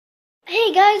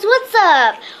Hey guys, what's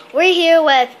up? We're here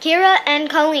with Kira and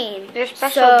Colleen. They're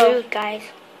special dudes, guys.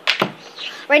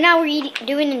 Right now we're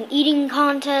doing an eating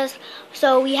contest,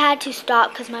 so we had to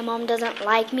stop because my mom doesn't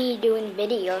like me doing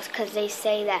videos because they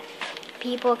say that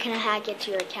people can hack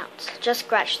into your accounts. Just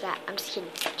scratch that. I'm just kidding.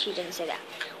 She didn't say that.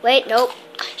 Wait, nope.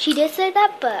 She did say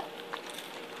that, but...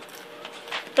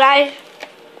 Guys,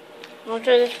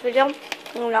 after this video, I'm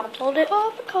going to upload it.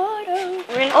 Avocado.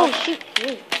 Oh, shoot.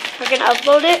 We're going to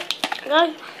upload it.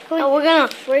 Guys,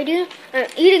 we're doing an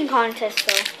eating contest,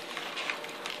 though.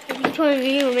 Between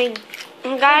you and me.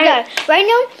 Guys, yeah, right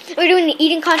now, we're doing an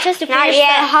eating contest to finish the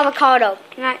avocado.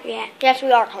 Not yet. Yes,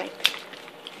 we are, Colleen.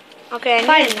 Okay,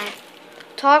 Fine.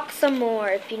 Talk some more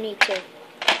if you need to.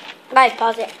 Guys,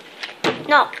 pause it.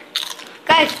 No.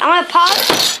 Guys, I'm going to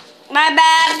pause. My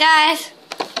bad, guys.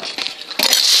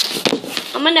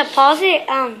 I'm going to pause it.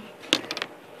 I'm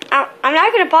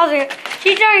not going to pause it.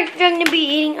 She's already going to be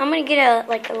eating. I'm going to get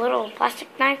a little plastic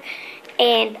knife.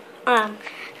 And I'm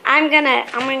gonna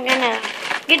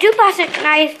get 2 plastic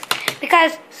knives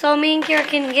because so me and Kira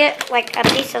can get like a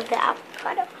piece of the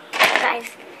avocado.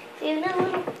 Guys,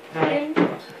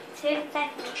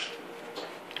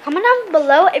 comment down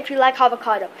below if you like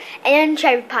avocado and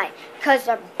cherry pie because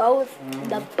they're both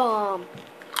the bomb.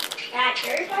 Yeah,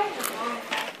 cherry pie is the bomb.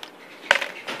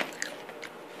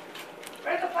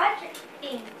 Where's the plastic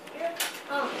thing?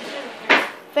 Oh,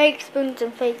 fake spoons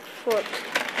and fake forks.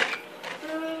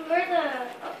 Where's the...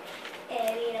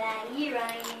 you're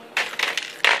right.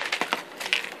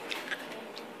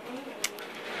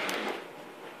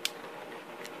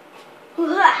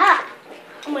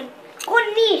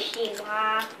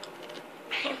 Konnichiwa.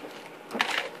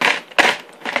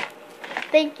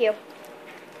 Thank you.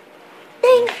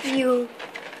 Thank you.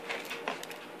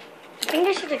 I think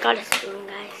I should have got a spoon,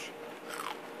 guys.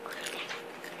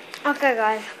 Okay,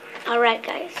 guys. Alright,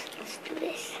 guys. Let's do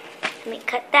this. Let me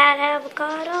cut that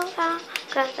avocado out.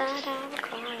 Cut that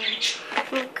avocado.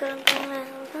 Let me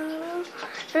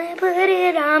put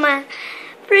it on my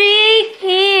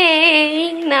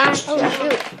freaking knife. Oh,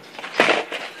 shoot.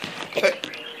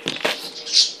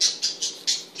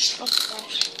 I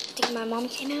think my mom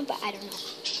came out, but I don't know.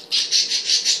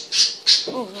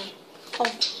 Oh, no.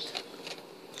 Oh.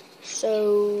 So,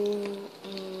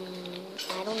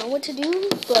 I don't know what to do,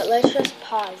 but let's just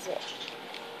pause it.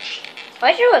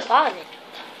 Why should we pause it?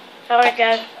 Alright,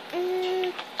 guys.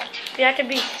 You have to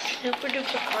be super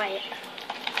duper quiet.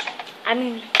 I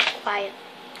mean, quiet.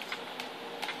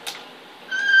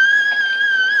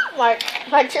 My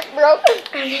chip broke.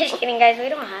 I'm just kidding, guys. We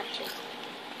don't have to.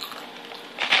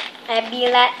 I'd be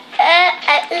like,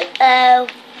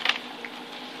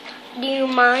 Do you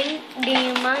mind? Do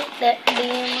you mind? Do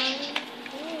you mind?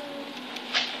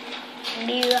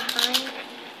 Do you mind?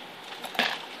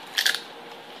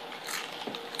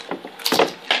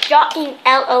 Shocking,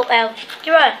 LOL.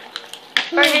 Kira,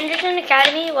 for Henderson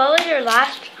Academy, what was your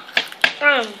last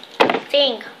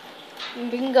thing?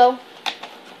 Bingo.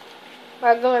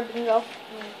 Regular bingo.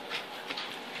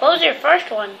 What was your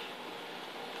first one?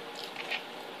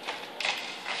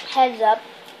 Heads up.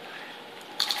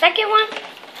 Second one?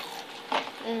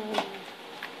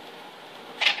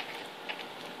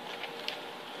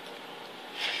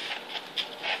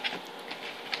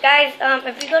 Guys,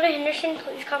 if you go to Henderson,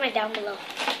 please comment down below.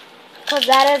 Because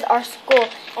that is our school.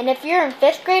 And if you're in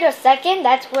 5th grade or 2nd,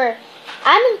 that's where...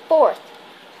 I'm in 4th.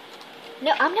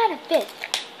 No, I'm not in 5th.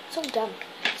 So dumb.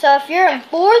 So if you're in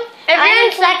 4th... If you're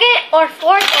in 2nd or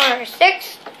 4th or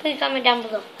 6th, please comment down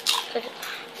below.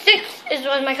 6th is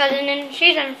with my cousin and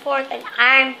she's in 4th and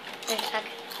I'm in 2nd.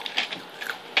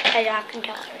 As I can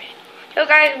tell her. So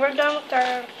guys, we're done with our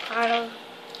avocado.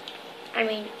 I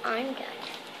mean, I'm done.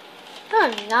 No,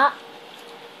 I'm not.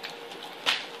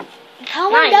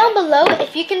 Comment down below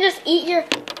if you can just eat your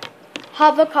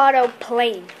avocado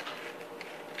plain.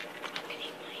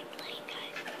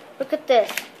 Look at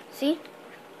this. See?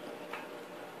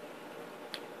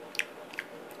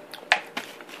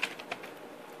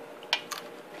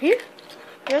 Here?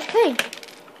 Just plain.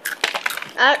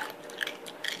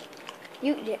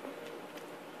 You did.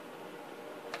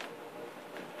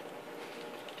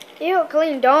 Ew,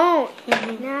 Colleen, don't.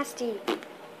 Nasty.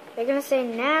 They're gonna say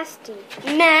nasty.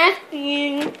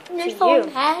 Nasty. You're so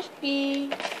nasty.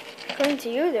 Colleen, to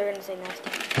you, they're gonna say nasty.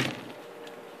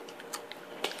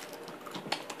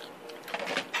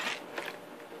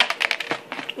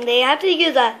 They have to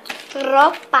use a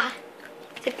ropa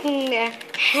to clean their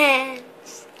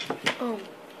hands.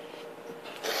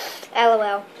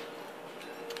 LOL.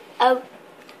 Oh.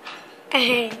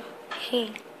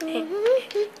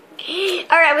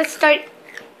 Alright, let's start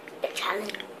the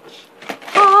challenge.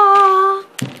 Oh,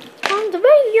 I'm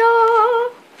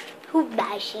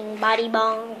Machine body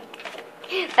bong.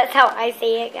 That's how I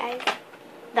say it, guys.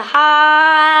 The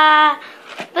ha.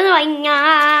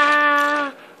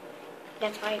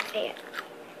 That's how I say it.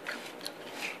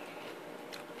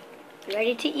 You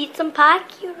ready to eat some pie,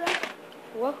 Kira?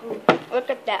 Whoa!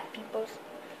 Look at that, peoples.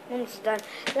 Almost done.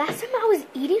 Last time I was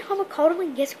eating avocado,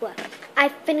 and guess what? I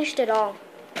finished it all.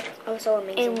 It was so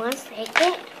amazing. In 1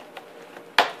 second.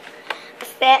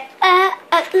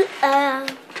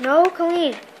 No,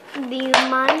 Colleen. Do you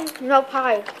mind? No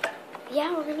pie.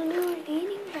 Yeah, we're gonna do an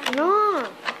eating right now. No.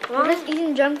 We're just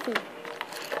eating junk food.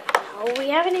 Oh, we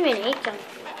haven't even ate junk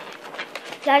food.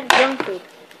 That's junk food.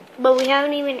 But we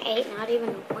haven't even ate, not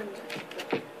even one junk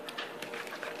food.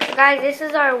 So guys, this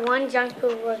is our one junk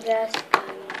food we're just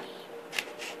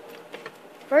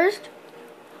First,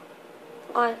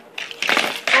 What?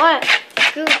 What?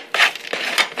 scoop.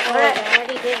 I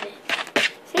already did it.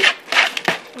 See?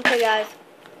 Okay, guys.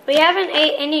 We haven't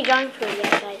ate any junk food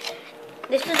yet, guys.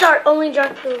 This is our only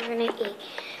junk food we're gonna eat.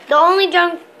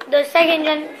 The second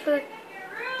junk food.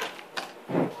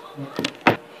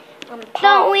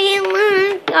 Don't we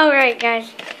learn? Alright,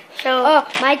 guys. So,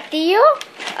 My Theo,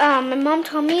 my mom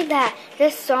told me that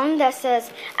this song that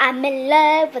says, I'm in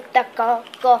love with the go.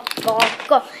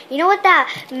 You know what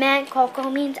that man Coco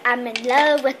means? I'm in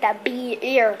love with the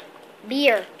beer.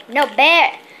 Beer. No,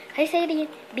 bear. How do you say it again?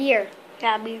 Beer.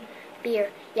 yeah, beer. Beer.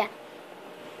 Yeah.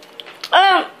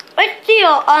 What's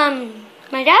Theo?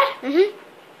 My dad? Mm-hmm.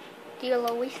 Theo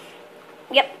Lois.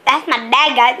 Yep, that's my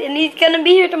dad, guys, and he's gonna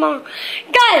be here tomorrow.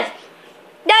 Guys,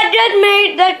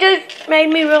 that just made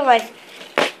me realize.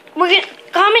 We're gonna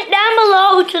comment down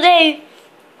below today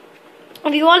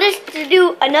if you want us to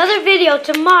do another video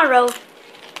tomorrow.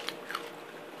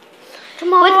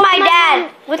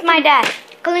 With my dad.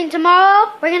 Colleen,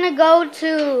 tomorrow we're gonna go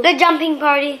to The jumping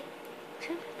party.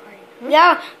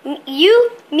 Yeah,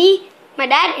 you, me, my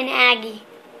dad, and Aggie.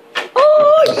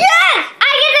 Oh yes!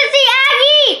 I get to see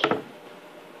Aggie.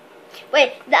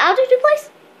 Wait, the altitude place?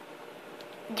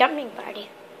 Jumping party.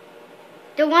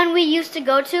 The one we used to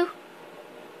go to?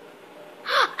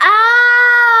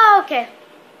 Ah, okay.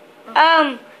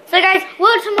 So guys,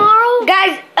 Well, tomorrow.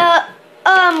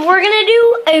 we're gonna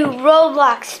do a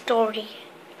Roblox story.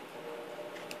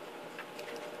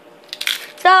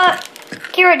 So,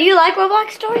 Kira, do you like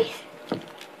Roblox stories?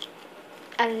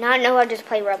 I do not know how to just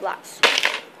play Roblox.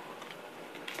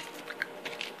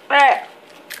 Alright.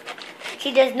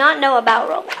 She does not know about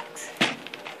Roblox.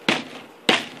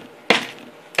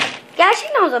 Yeah,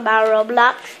 she knows about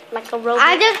Roblox. Like a Roblox.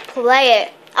 I just play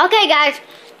it. Okay, guys.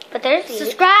 But there's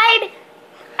Subscribe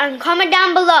and comment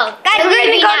down below. Guys, we're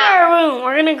gonna go to our room.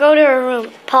 We're gonna go to our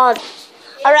room. Pause.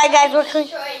 Alright, guys, we're clean.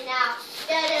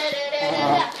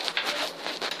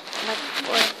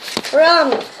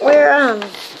 We're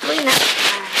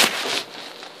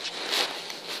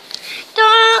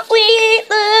Don't we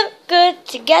look good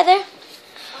together?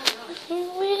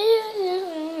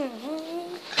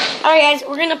 Alright, guys,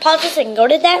 we're gonna pause this and go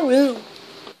to that room.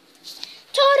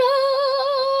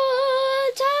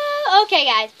 Okay,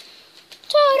 guys.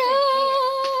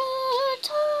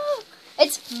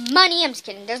 It's money. I'm just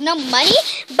kidding. There's no money.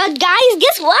 But guys,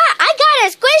 guess what? I got a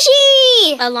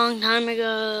squishy. A long time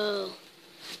ago.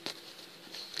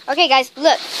 Okay, guys,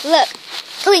 look.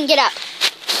 Colleen, get up.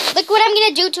 Look what I'm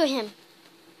gonna do to him.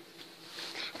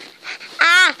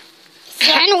 Ah,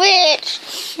 sandwich.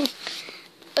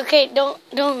 Okay, don't,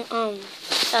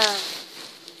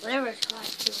 whatever it's hard,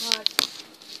 too hard.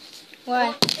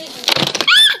 What?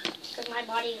 Because my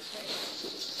body is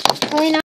hurting. Colleen,